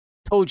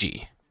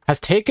Toji has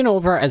taken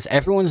over as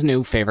everyone's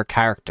new favorite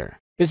character.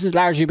 This is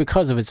largely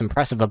because of his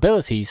impressive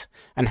abilities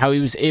and how he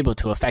was able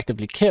to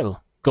effectively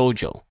kill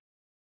Gojo.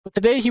 But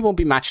today he won't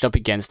be matched up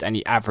against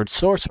any average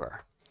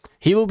sorcerer.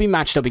 He will be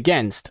matched up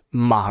against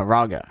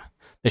Mahoraga,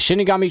 the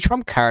shinigami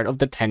trump card of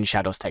the 10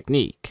 Shadows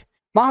technique.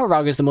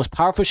 Mahoraga is the most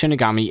powerful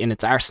shinigami in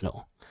its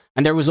arsenal,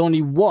 and there was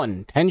only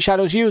one 10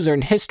 Shadows user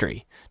in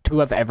history to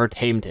have ever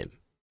tamed him,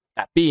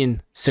 that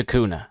being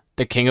Sukuna,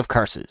 the king of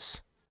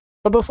curses.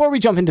 But before we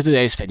jump into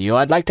today's video,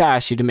 I'd like to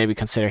ask you to maybe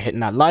consider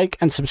hitting that like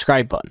and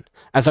subscribe button,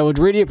 as I would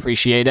really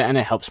appreciate it and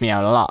it helps me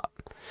out a lot.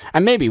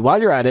 And maybe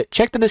while you're at it,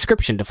 check the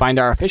description to find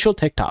our official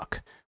TikTok,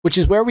 which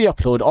is where we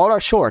upload all our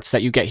shorts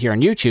that you get here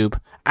on YouTube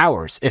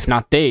hours, if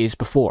not days,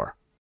 before.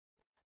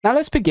 Now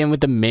let's begin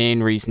with the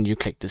main reason you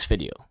clicked this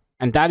video,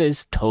 and that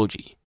is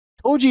Toji.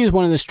 Toji is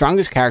one of the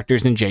strongest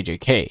characters in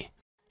JJK.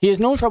 He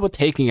has no trouble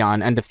taking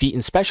on and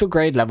defeating special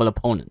grade level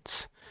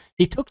opponents.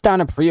 He took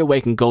down a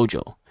pre-awakened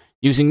Gojo,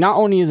 using not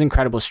only his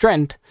incredible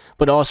strength,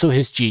 but also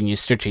his genius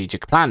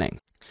strategic planning.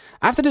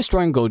 After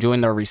destroying Gojo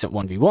in their recent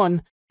 1v1,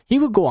 he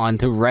would go on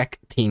to wreck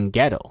Team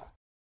Geto.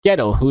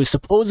 Geto, who is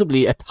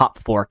supposedly a top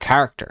 4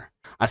 character.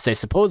 I say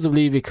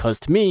supposedly because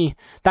to me,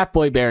 that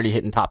boy barely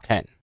hit in top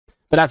 10.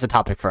 But that's a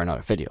topic for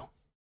another video.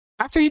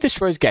 After he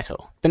destroys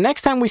Geto, the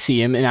next time we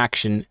see him in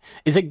action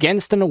is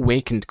against an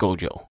awakened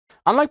Gojo.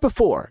 Unlike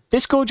before,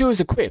 this Gojo is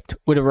equipped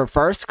with a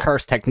reverse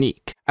curse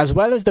technique, as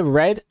well as the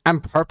red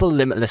and purple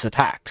limitless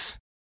attacks.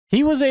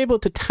 He was able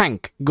to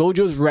tank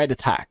Gojo's red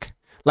attack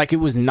like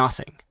it was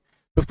nothing,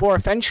 before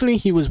eventually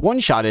he was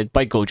one-shotted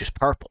by Gojo's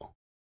purple.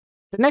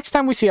 The next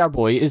time we see our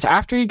boy is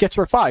after he gets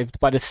revived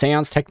by the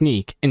Seance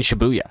technique in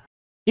Shibuya.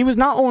 He was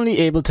not only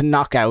able to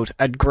knock out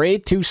a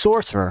grade 2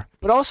 sorcerer,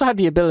 but also had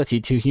the ability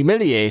to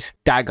humiliate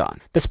Dagon,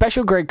 the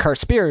special grade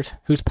curse spirit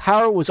whose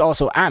power was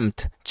also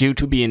amped due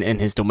to being in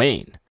his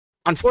domain.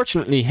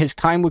 Unfortunately, his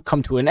time would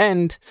come to an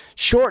end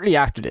shortly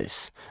after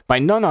this, by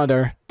none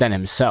other than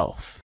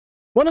himself.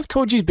 One of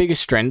Toji's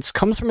biggest strengths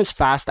comes from his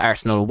fast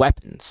arsenal of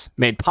weapons,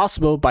 made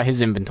possible by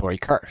his inventory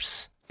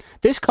curse.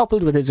 This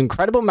coupled with his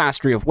incredible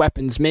mastery of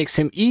weapons makes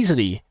him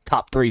easily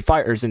top 3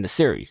 fighters in the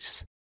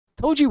series.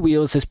 Toji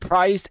wields his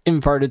prized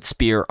inverted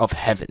spear of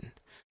heaven.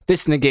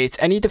 This negates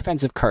any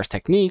defensive curse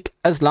technique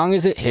as long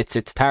as it hits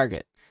its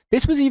target.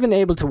 This was even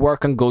able to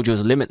work on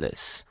Gojo's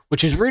limitless,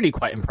 which is really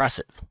quite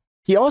impressive.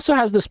 He also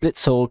has the split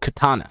soul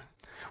katana,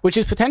 which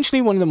is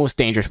potentially one of the most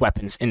dangerous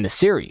weapons in the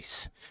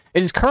series.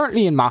 It is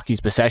currently in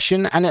Maki's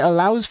possession and it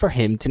allows for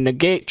him to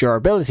negate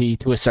durability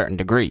to a certain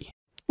degree.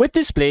 With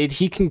this blade,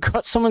 he can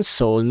cut someone's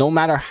soul no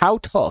matter how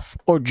tough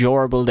or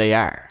durable they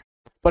are.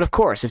 But of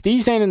course, if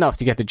these ain't enough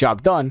to get the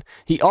job done,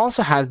 he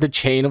also has the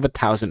chain of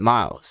 1,000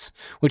 miles,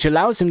 which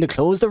allows him to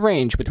close the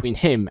range between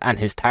him and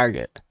his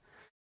target.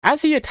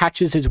 As he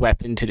attaches his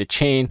weapon to the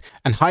chain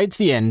and hides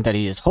the end that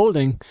he is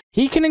holding,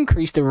 he can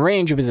increase the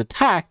range of his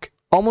attack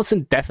almost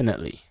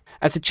indefinitely,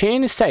 as the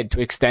chain is said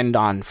to extend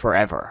on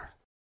forever.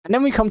 And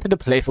then we come to the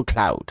Playful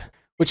Cloud,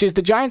 which is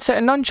the giant set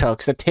of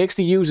nunchucks that takes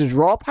the user's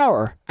raw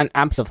power and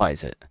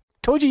amplifies it.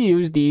 Toji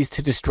used these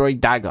to destroy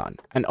Dagon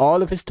and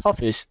all of his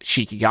toughest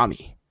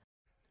shinigami.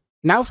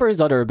 Now for his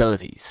other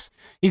abilities.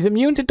 He's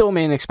immune to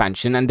domain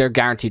expansion and their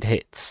guaranteed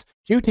hits,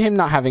 due to him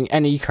not having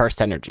any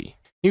cursed energy.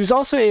 He was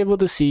also able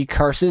to see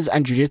curses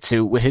and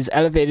jujutsu with his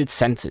elevated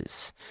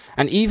senses,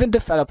 and even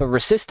develop a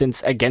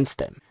resistance against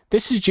them.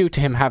 This is due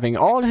to him having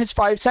all his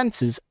 5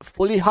 senses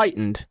fully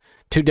heightened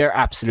to their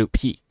absolute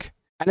peak.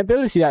 An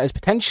ability that is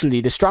potentially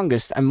the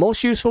strongest and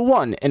most useful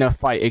one in a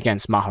fight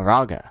against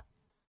Mahoraga.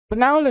 But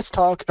now let's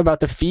talk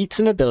about the feats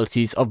and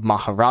abilities of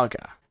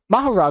Mahoraga.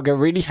 Mahoraga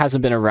really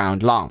hasn't been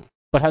around long,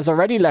 but has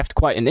already left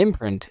quite an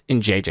imprint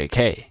in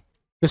JJK.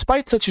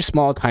 Despite such a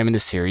small time in the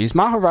series,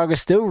 Mahoraga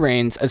still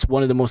reigns as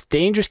one of the most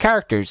dangerous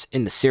characters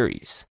in the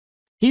series.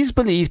 He is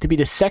believed to be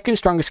the second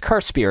strongest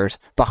curse spirit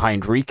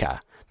behind Rika,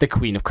 the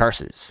Queen of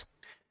Curses.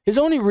 His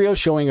only real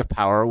showing of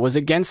power was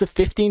against the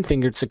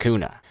 15-fingered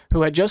Sukuna,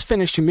 who had just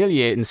finished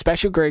humiliating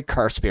special grade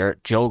curse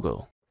spirit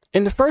Jogo.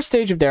 In the first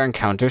stage of their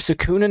encounter,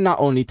 Sukuna not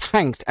only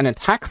tanked an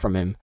attack from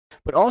him,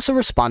 but also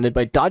responded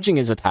by dodging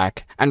his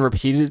attack and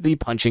repeatedly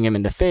punching him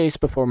in the face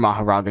before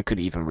Mahoraga could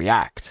even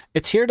react.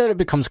 It's here that it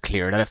becomes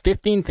clear that a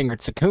 15-fingered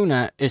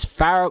Sukuna is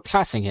far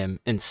outclassing him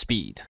in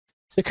speed.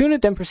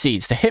 Sukuna then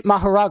proceeds to hit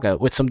Mahoraga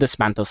with some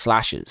dismantle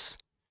slashes.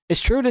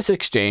 It's through this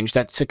exchange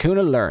that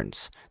Sukuna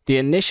learns the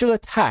initial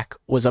attack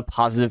was a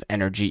positive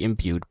energy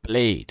imbued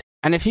blade,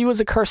 and if he was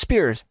a cursed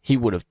spirit, he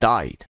would have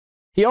died.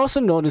 He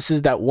also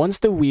notices that once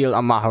the wheel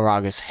on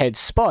Mahoraga's head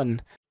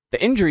spun,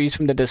 the injuries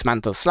from the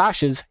dismantled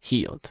slashes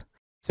healed.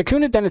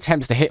 Sukuna then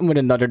attempts to hit him with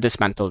another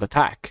dismantled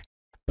attack,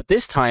 but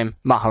this time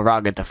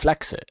Mahoraga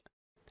deflects it.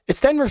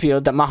 It's then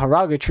revealed that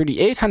Mahoraga, through the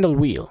 8-handled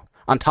wheel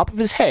on top of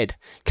his head,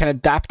 can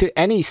adapt to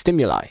any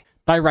stimuli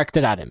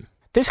directed at him.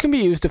 This can be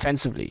used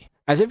defensively,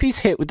 as if he's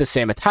hit with the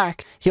same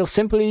attack, he'll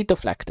simply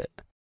deflect it.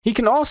 He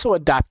can also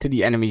adapt to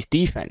the enemy's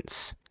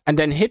defense, and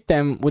then hit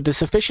them with the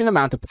sufficient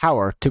amount of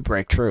power to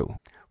break through.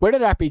 Whether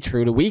that be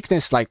through the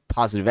weakness like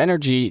positive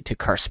energy to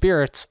cursed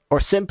spirits, or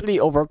simply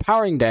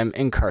overpowering them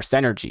in cursed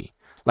energy.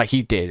 like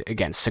he did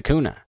against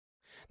Sukuna.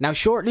 Now,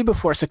 shortly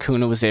before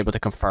Sukuna was able to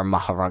confirm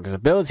Mahoraga's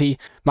ability,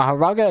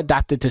 Mahoraga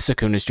adapted to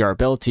Sukuna's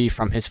durability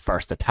from his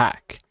first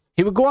attack.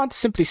 He would go on to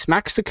simply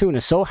smack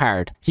Sukuna so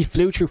hard, he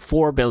flew through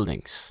 4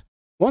 buildings.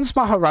 Once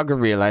Mahoraga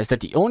realized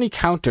that the only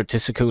counter to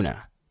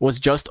Sukuna was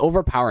just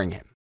overpowering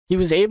him, he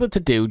was able to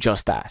do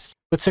just that.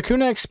 But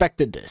Sukuna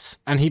expected this,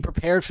 and he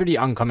prepared for the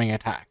oncoming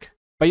attack.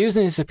 By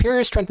using his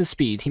superior strength and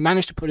speed, he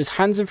managed to put his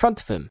hands in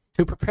front of him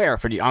to prepare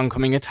for the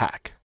oncoming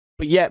attack.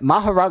 But yet,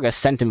 Mahoraga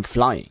sent him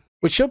flying,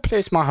 which should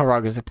place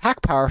Mahoraga's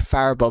attack power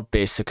far above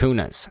base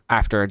Sukuna's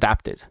after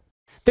adapted.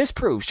 This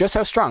proves just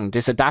how strong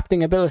this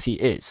adapting ability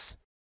is.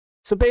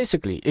 So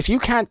basically, if you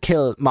can't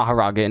kill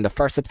Mahoraga in the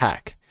first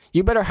attack,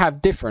 you better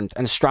have different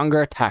and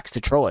stronger attacks to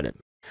throw at him,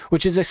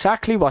 which is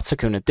exactly what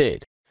Sukuna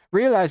did.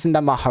 Realizing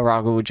that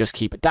Mahoraga would just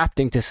keep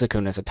adapting to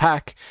Sukuna's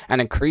attack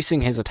and increasing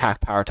his attack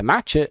power to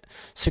match it,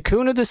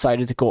 Sukuna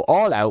decided to go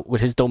all out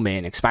with his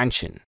domain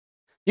expansion.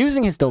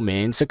 Using his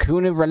domain,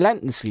 Sukuna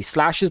relentlessly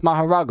slashes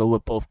Mahoraga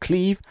with both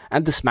cleave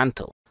and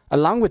dismantle,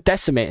 along with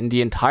decimating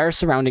the entire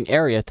surrounding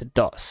area to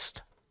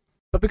dust.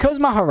 But because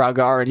Mahoraga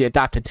already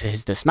adapted to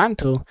his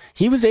dismantle,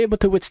 he was able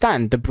to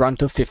withstand the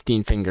brunt of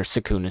 15 Fingers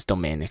Sukuna's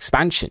domain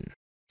expansion,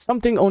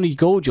 something only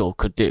Gojo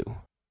could do.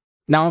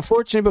 Now,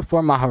 unfortunately,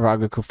 before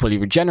Mahoraga could fully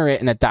regenerate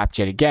and adapt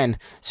yet again,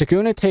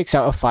 Sukuna takes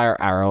out a fire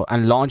arrow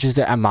and launches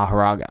it at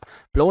Mahoraga,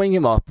 blowing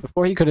him up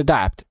before he could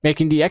adapt,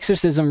 making the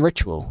exorcism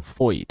ritual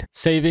void,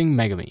 saving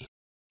Megumi.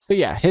 So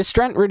yeah, his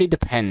strength really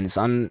depends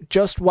on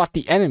just what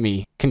the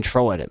enemy can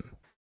throw at him.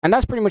 And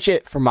that's pretty much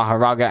it for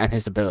Mahoraga and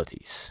his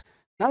abilities.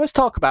 Now let's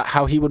talk about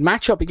how he would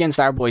match up against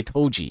our boy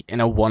Toji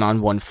in a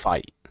one-on-one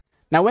fight.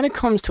 Now when it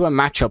comes to a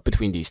matchup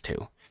between these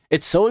two,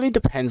 it solely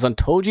depends on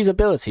Toji's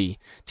ability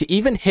to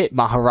even hit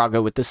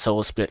Mahoraga with the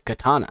Soul Split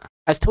Katana,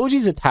 as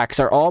Toji's attacks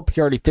are all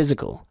purely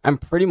physical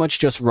and pretty much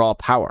just raw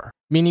power,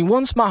 meaning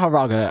once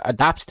Mahoraga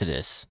adapts to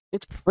this,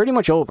 it's pretty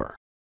much over.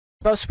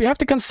 Plus, we have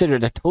to consider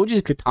that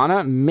Toji's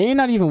katana may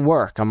not even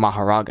work on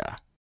Mahoraga.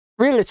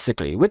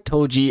 Realistically, with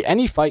Toji,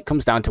 any fight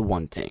comes down to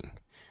one thing,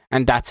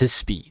 and that's his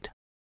speed.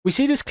 We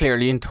see this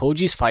clearly in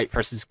Toji's fight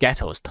versus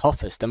Geto's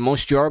toughest and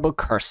most durable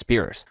cursed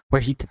spirit,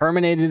 where he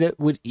terminated it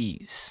with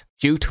ease,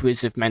 due to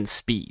his immense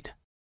speed.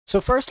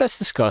 So first let's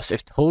discuss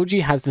if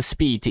Toji has the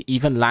speed to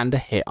even land a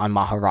hit on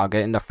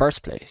Mahoraga in the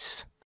first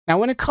place. Now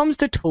when it comes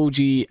to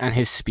Toji and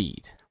his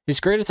speed,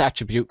 his greatest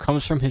attribute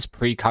comes from his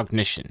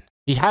precognition.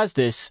 He has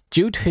this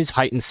due to his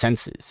heightened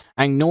senses,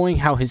 and knowing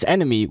how his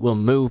enemy will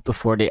move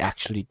before they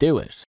actually do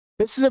it.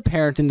 This is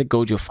apparent in the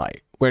Gojo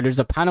fight, where there's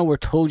a panel where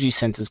Toji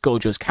senses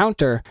Gojo's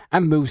counter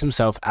and moves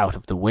himself out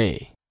of the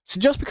way. So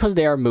just because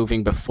they are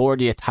moving before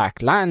the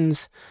attack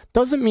lands,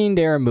 doesn't mean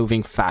they are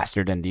moving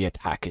faster than the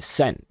attack is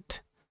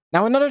sent.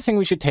 Now another thing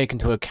we should take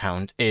into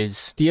account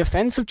is the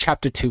events of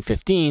chapter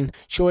 215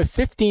 show a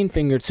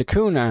 15-fingered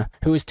Sukuna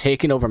who is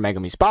taking over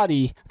Megumi's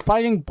body,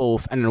 fighting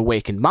both an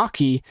awakened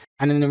Maki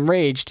and an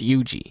enraged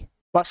Yuji.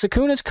 While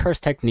Sukuna's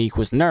curse technique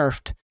was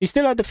nerfed, he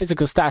still had the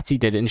physical stats he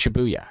did in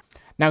Shibuya.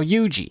 Now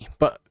Yuji,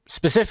 but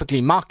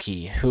specifically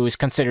Maki, who is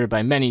considered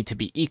by many to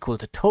be equal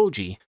to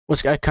Toji,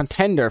 was a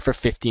contender for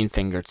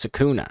 15-fingered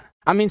Sukuna.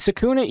 I mean,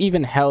 Sukuna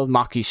even held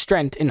Maki's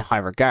strength in high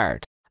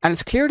regard, and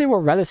it's clear they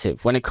were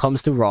relative when it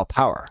comes to raw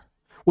power,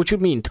 which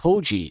would mean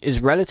Toji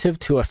is relative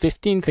to a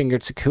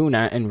 15-fingered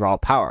Sukuna in raw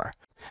power.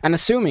 And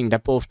assuming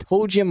that both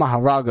Toji and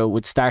Mahoraga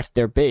would start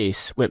their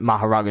base, with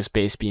Mahoraga's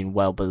base being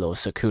well below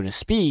Sukuna's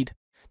speed,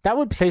 that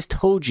would place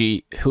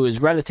Toji, who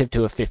is relative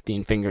to a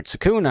 15-fingered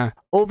Sukuna,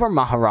 over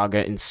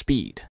Mahoraga in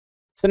speed.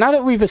 So now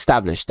that we've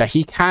established that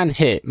he can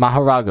hit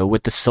Mahoraga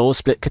with the Soul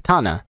Split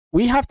Katana,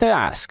 we have to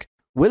ask,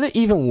 will it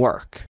even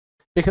work?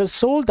 Because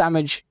soul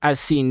damage, as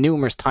seen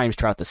numerous times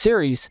throughout the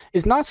series,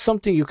 is not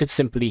something you could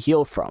simply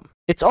heal from.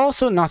 It's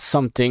also not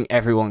something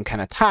everyone can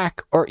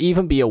attack or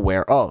even be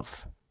aware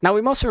of. Now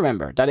we must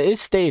remember that it is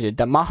stated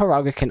that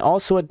Mahoraga can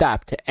also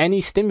adapt to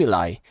any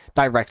stimuli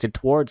directed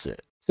towards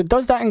it. So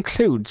does that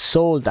include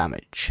soul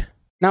damage?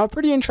 Now a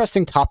pretty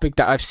interesting topic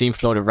that I've seen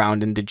float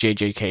around in the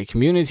JJK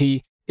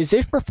community is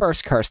if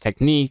reverse curse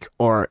technique,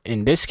 or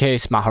in this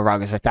case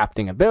Mahoraga's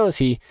adapting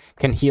ability,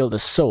 can heal the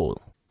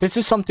soul. This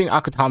is something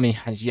Akutami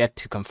has yet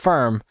to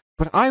confirm,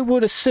 but I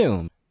would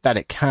assume that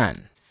it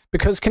can.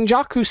 Because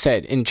Kenjaku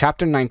said in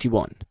chapter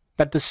 91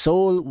 that the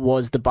soul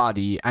was the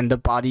body and the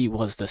body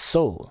was the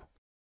soul.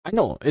 I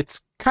know,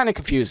 it's kinda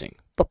confusing,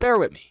 but bear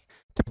with me.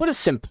 To put it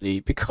simply,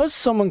 because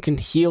someone can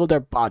heal their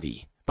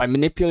body by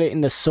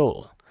manipulating the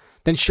soul,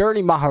 then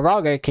surely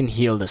Mahoraga can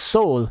heal the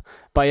soul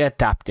by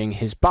adapting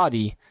his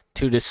body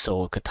to the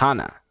soul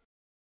katana.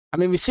 I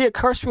mean, we see a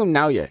Curse Room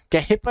Naoya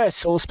get hit by a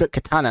soul split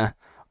katana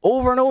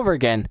over and over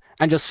again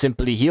and just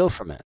simply heal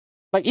from it.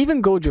 Like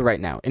even Gojo right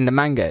now in the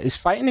manga is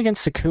fighting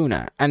against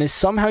Sukuna and is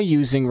somehow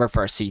using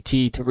reverse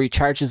CT to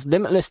recharge his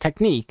limitless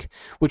technique,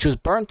 which was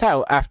burnt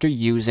out after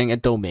using a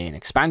domain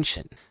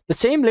expansion. The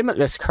same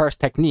limitless curse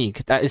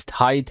technique that is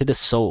tied to the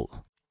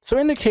soul. So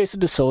in the case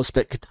of the soul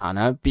split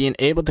katana being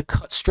able to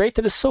cut straight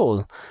to the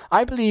soul,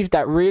 I believe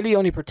that really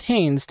only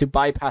pertains to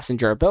bypassing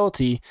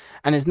durability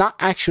and is not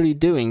actually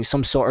doing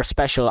some sort of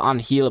special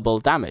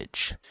unhealable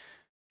damage.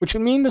 Which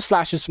would mean the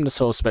slashes from the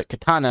soul split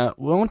katana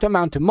won't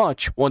amount to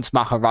much once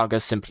Mahoraga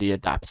simply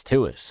adapts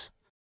to it.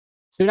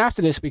 Soon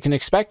after this, we can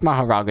expect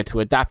Mahoraga to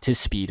adapt his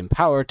speed and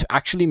power to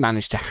actually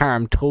manage to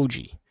harm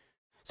Toji.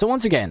 So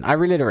once again, I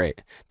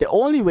reiterate, the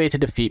only way to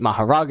defeat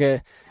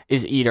Mahoraga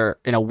is either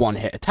in a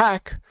one-hit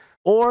attack,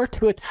 or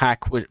to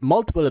attack with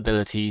multiple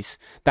abilities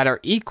that are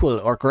equal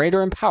or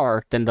greater in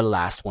power than the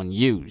last one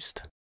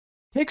used.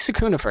 Take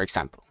Sukuna for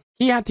example.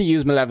 He had to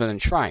use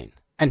Malevolent Shrine,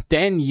 and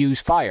then use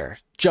fire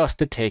just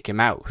to take him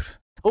out.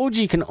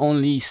 Toji can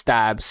only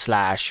stab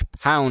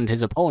 / pound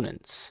his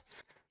opponents.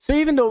 So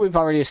even though we've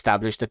already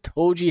established that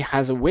Toji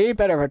has a way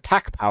better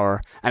attack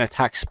power and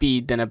attack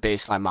speed than a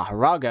baseline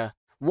Mahoraga,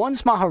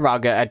 once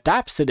Mahoraga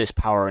adapts to this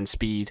power and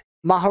speed,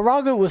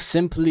 Mahoraga will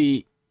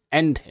simply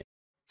end him.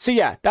 So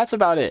yeah, that's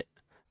about it.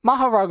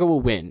 Mahoraga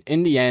will win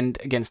in the end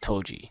against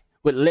Toji,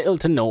 with little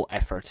to no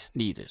effort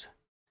needed.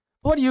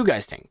 What do you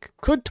guys think?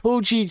 Could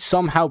Toji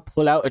somehow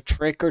pull out a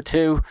trick or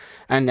two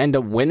and end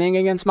up winning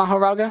against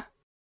Mahoraga?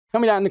 Tell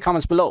me that in the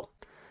comments below.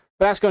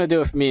 But that's going to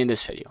do it for me in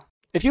this video.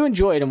 If you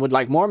enjoyed and would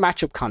like more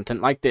matchup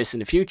content like this in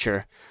the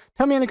future,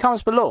 tell me in the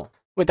comments below.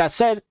 With that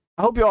said,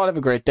 I hope you all have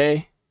a great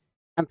day,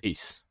 and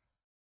peace.